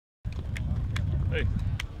Hey,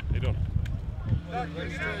 how you doing?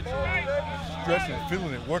 Stretching it,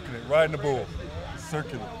 feeling it, working it, riding the bull.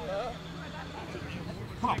 Circular.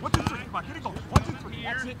 Come on, 1, 2, 3. Come on, get it going. 1, 2, 3.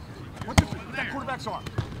 That's it. 1, 2, 3. Get that quarterback's arm.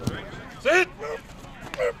 Sit!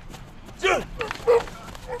 Good.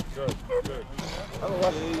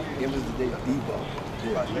 It was the day Debo.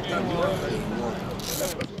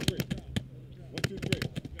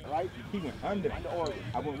 Right? He went under.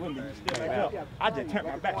 I went windy. He still back up. I just turned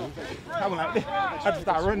my back. I went like this. I just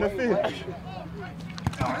started running the field.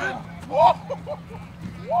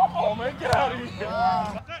 Oh, man, get out of here.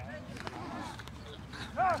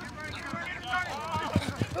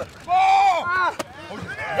 Ball!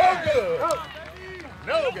 No good.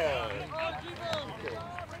 No good.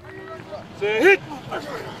 Say hit.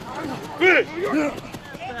 Finish.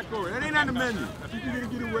 Back over. That ain't on the menu. I think you're going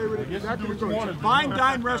to get away with it. You're not going to go. It's a fine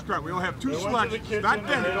dine restaurant. We only have 2 selections. Not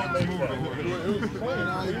Denny's.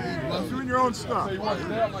 Doing your own stuff.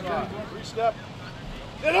 3-step.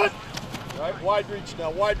 Hit it. All right, wide reach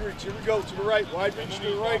now. Wide reach. Here we go. To the right. Wide reach to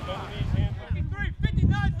the right. 53,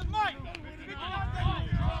 59 to Mike. 59.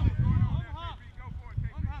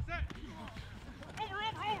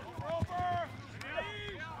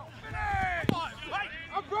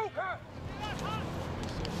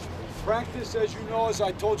 Practice, as you know, as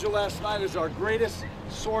I told you last night, is our greatest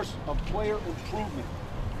source of player improvement.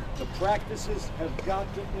 The practices have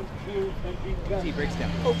got to improve and be better. He breaks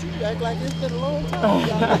down. Coach, you act like it's been a long time.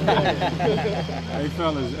 Hey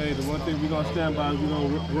fellas, hey, the one thing we're gonna stand by is we're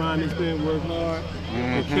gonna grind this thing, work hard,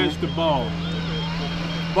 and catch the ball.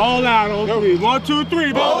 Ball out on 3. 1, 2,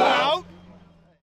 3, ball out.